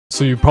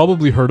So you've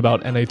probably heard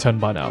about n8n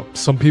by now.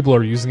 Some people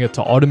are using it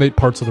to automate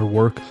parts of their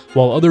work,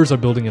 while others are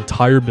building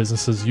entire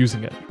businesses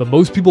using it. But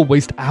most people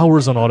waste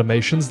hours on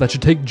automations that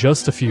should take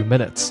just a few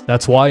minutes.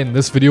 That's why in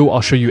this video,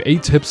 I'll show you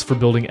 8 tips for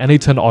building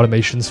n8n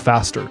automations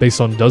faster, based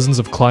on dozens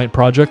of client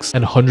projects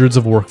and hundreds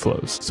of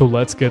workflows. So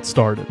let's get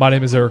started. My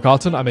name is Eric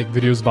Otten. I make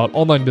videos about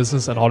online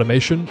business and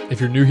automation.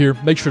 If you're new here,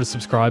 make sure to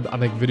subscribe. I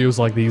make videos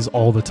like these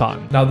all the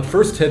time. Now, the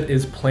first tip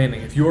is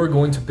planning. If you are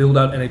going to build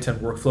out n8n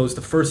workflows,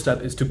 the first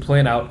step is to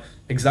plan out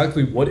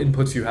exactly what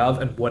inputs you have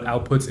and what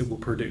outputs it will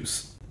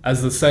produce.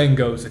 As the saying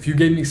goes, if you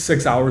gave me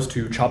 6 hours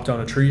to chop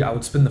down a tree, I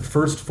would spend the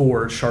first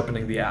 4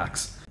 sharpening the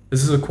axe.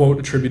 This is a quote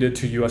attributed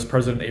to US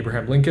President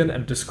Abraham Lincoln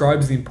and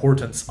describes the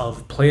importance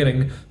of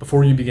planning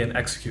before you begin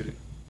executing.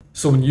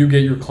 So when you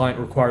get your client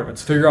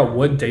requirements, figure out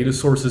what data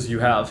sources you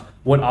have,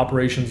 what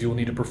operations you will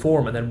need to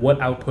perform, and then what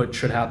output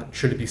should happen.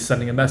 Should it be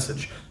sending a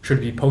message? Should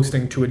it be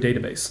posting to a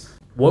database?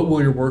 What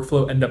will your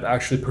workflow end up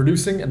actually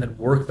producing, and then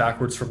work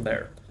backwards from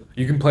there.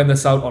 You can plan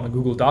this out on a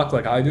Google Doc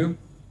like I do,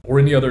 or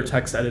any other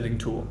text editing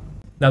tool.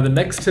 Now, the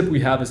next tip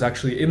we have is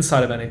actually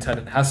inside of n8n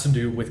and has to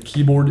do with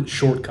keyboard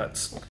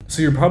shortcuts.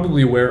 So you're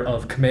probably aware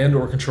of Command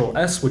or Control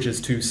S, which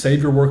is to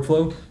save your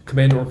workflow,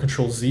 Command or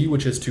Control Z,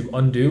 which is to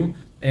undo,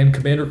 and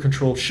Command or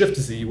Control Shift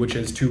Z, which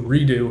is to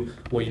redo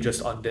what you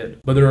just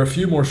undid. But there are a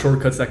few more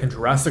shortcuts that can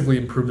drastically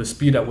improve the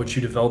speed at which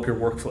you develop your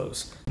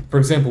workflows. For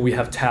example, we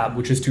have Tab,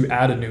 which is to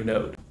add a new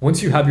node.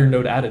 Once you have your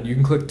node added, you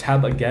can click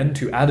Tab again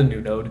to add a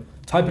new node,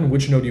 type in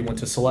which node you want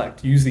to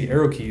select, use the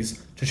arrow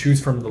keys to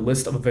choose from the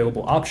list of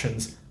available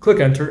options, click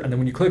Enter, and then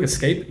when you click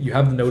Escape, you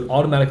have the node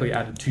automatically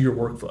added to your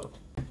workflow.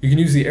 You can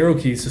use the arrow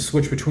keys to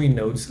switch between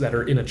nodes that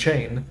are in a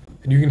chain,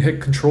 and you can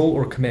hit Control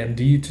or Command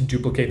D to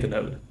duplicate the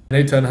node.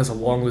 n8n has a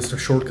long list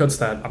of shortcuts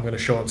that I'm going to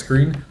show on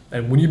screen,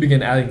 and when you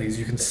begin adding these,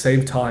 you can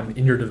save time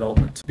in your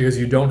development because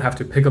you don't have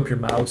to pick up your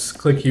mouse,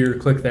 click here,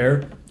 click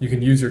there. You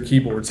can use your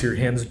keyboard so your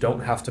hands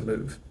don't have to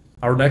move.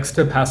 Our next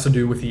tip has to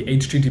do with the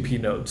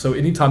HTTP node. So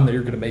anytime that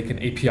you're going to make an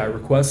API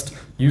request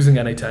using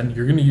n8n,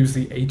 you're going to use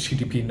the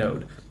HTTP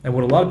node. And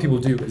what a lot of people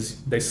do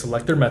is they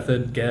select their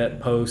method, get,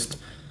 post,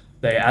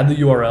 they add the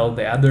URL,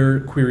 they add their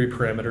query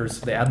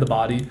parameters, they add the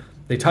body,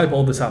 they type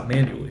all this out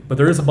manually. But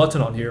there is a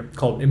button on here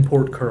called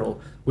import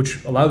curl,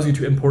 which allows you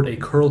to import a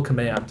curl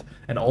command,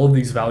 and all of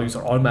these values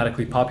are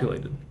automatically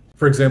populated.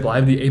 For example, I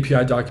have the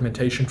API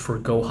documentation for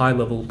Go High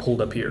Level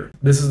pulled up here.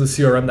 This is the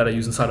CRM that I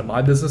use inside of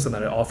my business and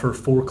that I offer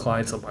for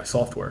clients of my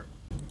software.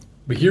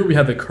 But here we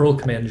have a curl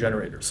command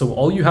generator. So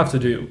all you have to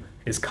do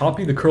is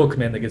copy the curl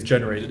command that gets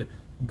generated,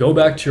 go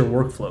back to your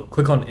workflow,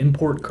 click on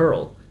import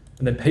curl,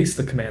 and then paste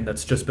the command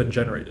that's just been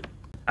generated.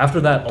 After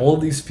that, all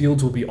of these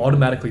fields will be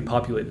automatically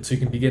populated so you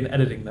can begin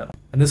editing them.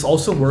 And this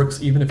also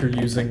works even if you're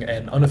using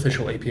an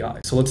unofficial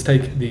API. So let's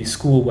take the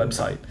school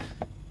website.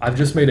 I've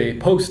just made a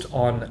post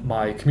on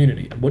my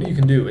community, and what you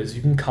can do is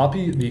you can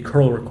copy the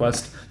curl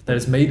request that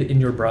is made in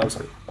your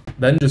browser.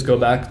 Then just go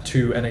back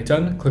to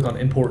n8n, click on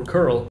import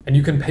curl, and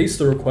you can paste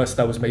the request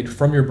that was made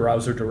from your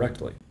browser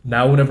directly.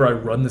 Now whenever I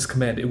run this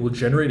command, it will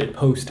generate a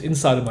post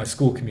inside of my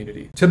school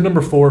community. Tip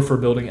number 4 for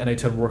building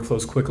n8n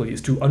workflows quickly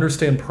is to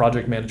understand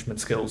project management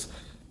skills.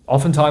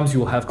 Oftentimes you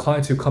will have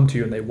clients who come to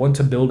you and they want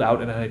to build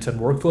out an n8n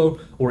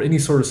workflow or any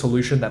sort of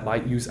solution that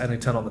might use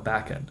n8n on the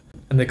back end.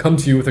 And they come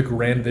to you with a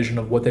grand vision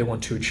of what they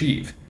want to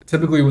achieve.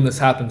 Typically when this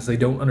happens, they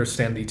don't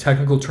understand the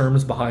technical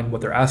terms behind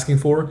what they're asking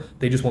for,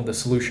 they just want the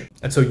solution.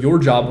 And so your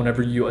job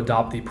whenever you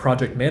adopt the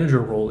project manager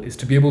role is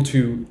to be able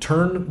to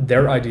turn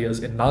their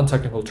ideas in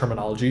non-technical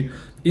terminology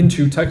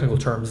into technical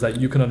terms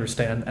that you can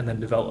understand and then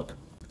develop.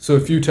 So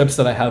a few tips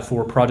that I have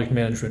for project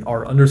management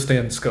are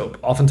understand scope.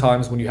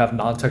 Oftentimes when you have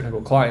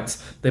non-technical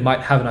clients, they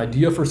might have an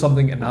idea for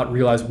something and not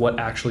realize what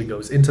actually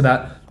goes into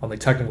that on the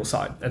technical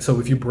side. And so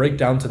if you break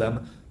down to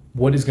them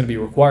what is going to be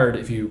required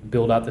if you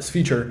build out this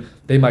feature,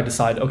 they might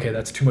decide, okay,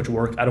 that's too much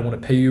work. I don't want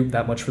to pay you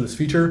that much for this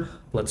feature.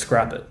 Let's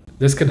scrap it.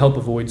 This can help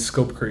avoid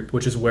scope creep,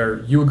 which is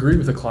where you agree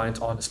with a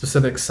client on a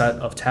specific set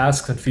of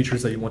tasks and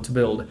features that you want to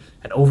build.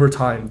 And over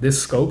time,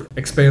 this scope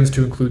expands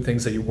to include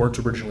things that you weren't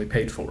originally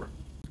paid for.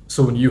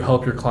 So when you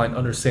help your client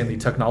understand the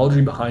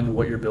technology behind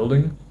what you're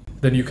building,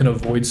 then you can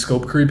avoid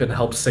scope creep and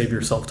help save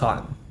yourself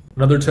time.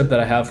 Another tip that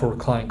I have for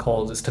client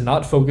calls is to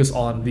not focus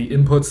on the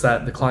inputs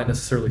that the client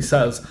necessarily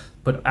says,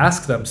 but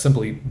ask them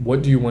simply,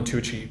 what do you want to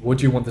achieve? What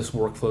do you want this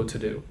workflow to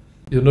do?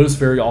 You'll notice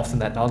very often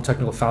that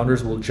non-technical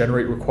founders will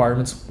generate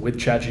requirements with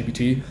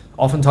ChatGPT,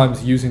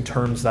 oftentimes using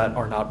terms that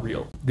are not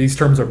real. These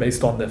terms are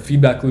based on the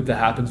feedback loop that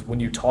happens when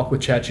you talk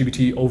with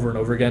ChatGPT over and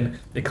over again.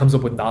 It comes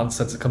up with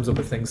nonsense, it comes up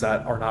with things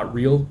that are not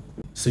real.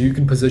 So you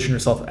can position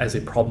yourself as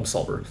a problem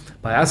solver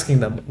by asking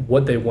them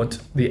what they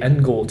want the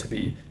end goal to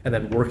be and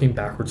then working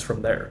backwards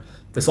from there.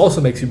 This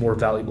also makes you more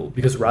valuable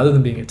because rather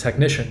than being a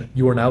technician,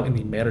 you are now in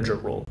the manager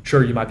role.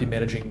 Sure, you might be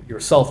managing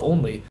yourself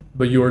only,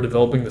 but you are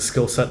developing the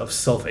skill set of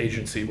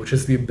self-agency, which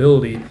is the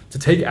ability to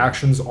take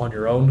actions on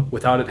your own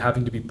without it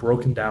having to be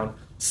broken down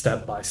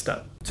step by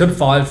step. Tip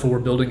 5 for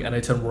building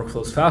n8n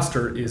workflows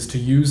faster is to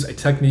use a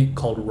technique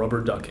called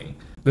rubber ducking.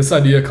 This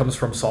idea comes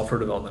from software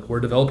development, where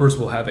developers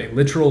will have a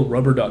literal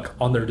rubber duck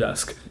on their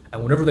desk,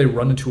 and whenever they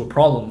run into a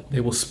problem,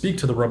 they will speak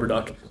to the rubber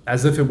duck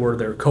as if it were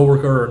their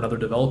coworker or another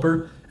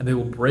developer, and they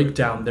will break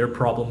down their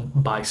problem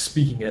by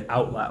speaking it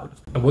out loud.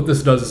 And what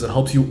this does is it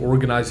helps you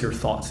organize your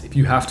thoughts. If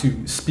you have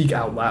to speak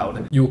out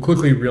loud, you will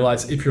quickly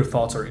realize if your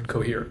thoughts are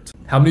incoherent.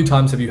 How many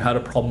times have you had a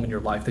problem in your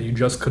life that you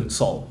just couldn't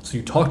solve? So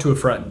you talk to a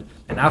friend,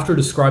 and after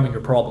describing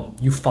your problem,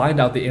 you find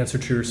out the answer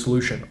to your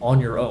solution on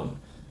your own,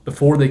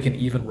 before they can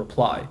even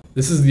reply.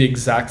 This is the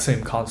exact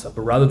same concept,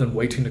 but rather than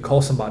waiting to call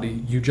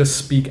somebody, you just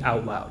speak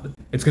out loud.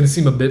 It's going to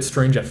seem a bit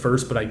strange at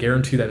first, but I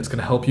guarantee that it's going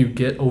to help you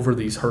get over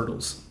these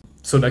hurdles.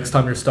 So next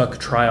time you're stuck,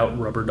 try out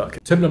rubber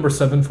ducking. Tip number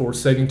 7 for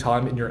saving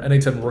time in your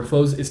n8n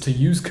workflows is to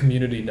use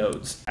community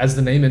nodes. As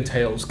the name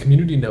entails,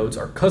 community nodes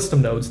are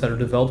custom nodes that are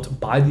developed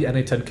by the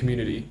n8n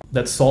community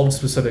that solve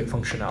specific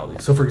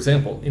functionality. So for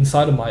example,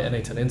 inside of my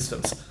n8n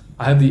instance,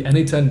 I have the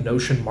n8n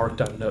Notion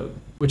Markdown node,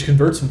 which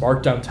converts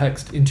Markdown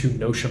text into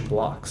Notion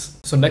blocks.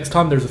 So next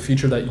time there's a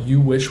feature that you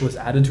wish was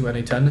added to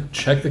n8n,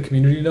 check the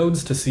community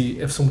nodes to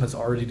see if someone has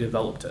already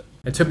developed it.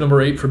 And tip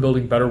number 8 for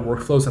building better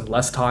workflows in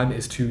less time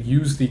is to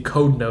use the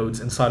code nodes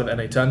inside of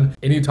n8n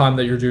anytime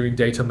that you're doing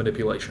data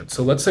manipulation.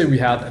 So let's say we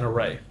have an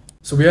array.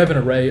 So we have an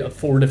array of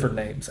 4 different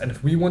names, and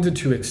if we wanted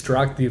to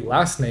extract the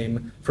last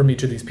name from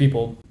each of these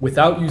people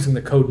without using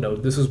the code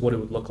node, this is what it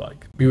would look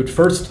like. We would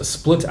first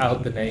split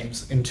out the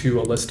names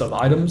into a list of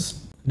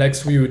items.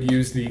 Next, we would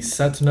use the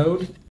set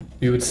node.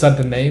 We would set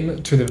the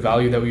name to the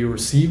value that we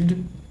received,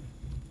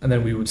 and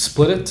then we would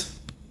split it,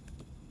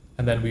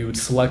 and then we would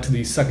select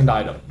the second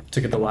item to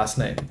get the last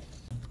name.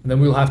 And then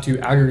we'll have to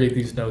aggregate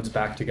these nodes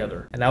back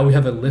together. And now we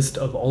have a list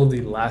of all of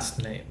the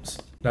last names.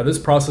 Now this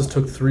process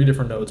took 3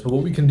 different nodes, but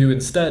what we can do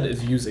instead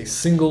is use a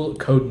single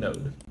code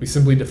node. We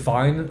simply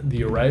define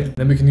the array,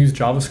 then we can use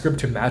JavaScript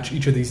to match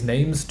each of these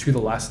names to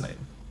the last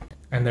name.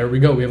 And there we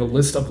go, we have a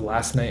list of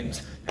last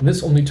names. And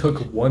this only took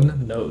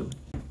 1 node,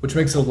 which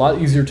makes it a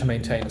lot easier to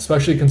maintain,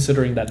 especially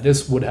considering that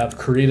this would have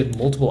created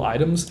multiple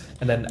items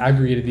and then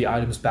aggregated the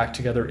items back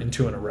together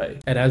into an array.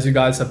 And as you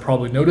guys have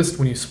probably noticed,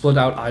 when you split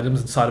out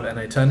items inside of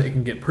n8n, it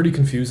can get pretty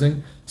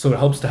confusing, so it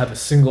helps to have a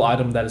single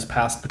item that is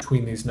passed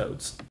between these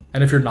nodes.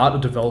 And if you're not a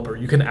developer,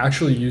 you can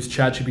actually use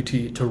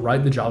ChatGPT to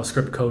write the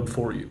JavaScript code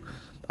for you.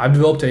 I've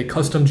developed a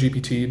custom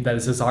GPT that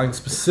is designed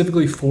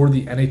specifically for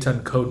the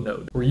n8n code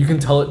node, where you can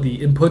tell it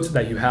the input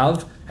that you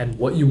have and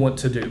what you want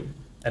to do,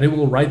 and it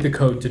will write the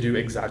code to do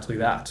exactly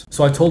that.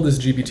 So I told this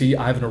GPT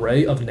I have an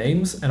array of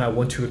names and I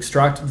want to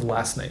extract the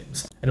last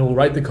names, and it will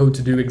write the code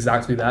to do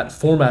exactly that,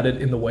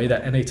 formatted in the way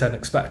that n8n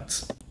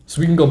expects. So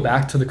we can go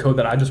back to the code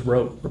that I just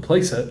wrote,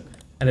 replace it,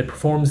 and it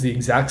performs the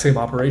exact same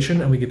operation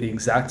and we get the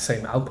exact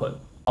same output.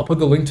 I'll put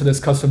the link to this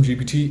custom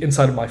GPT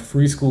inside of my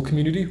free school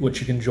community, which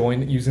you can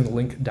join using the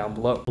link down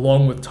below,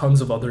 along with tons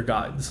of other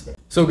guides.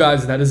 So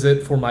guys, that is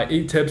it for my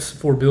 8 tips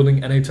for building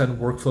n8n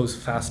workflows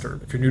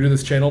faster. If you're new to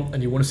this channel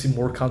and you want to see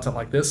more content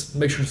like this,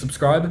 make sure to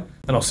subscribe,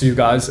 and I'll see you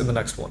guys in the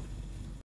next one.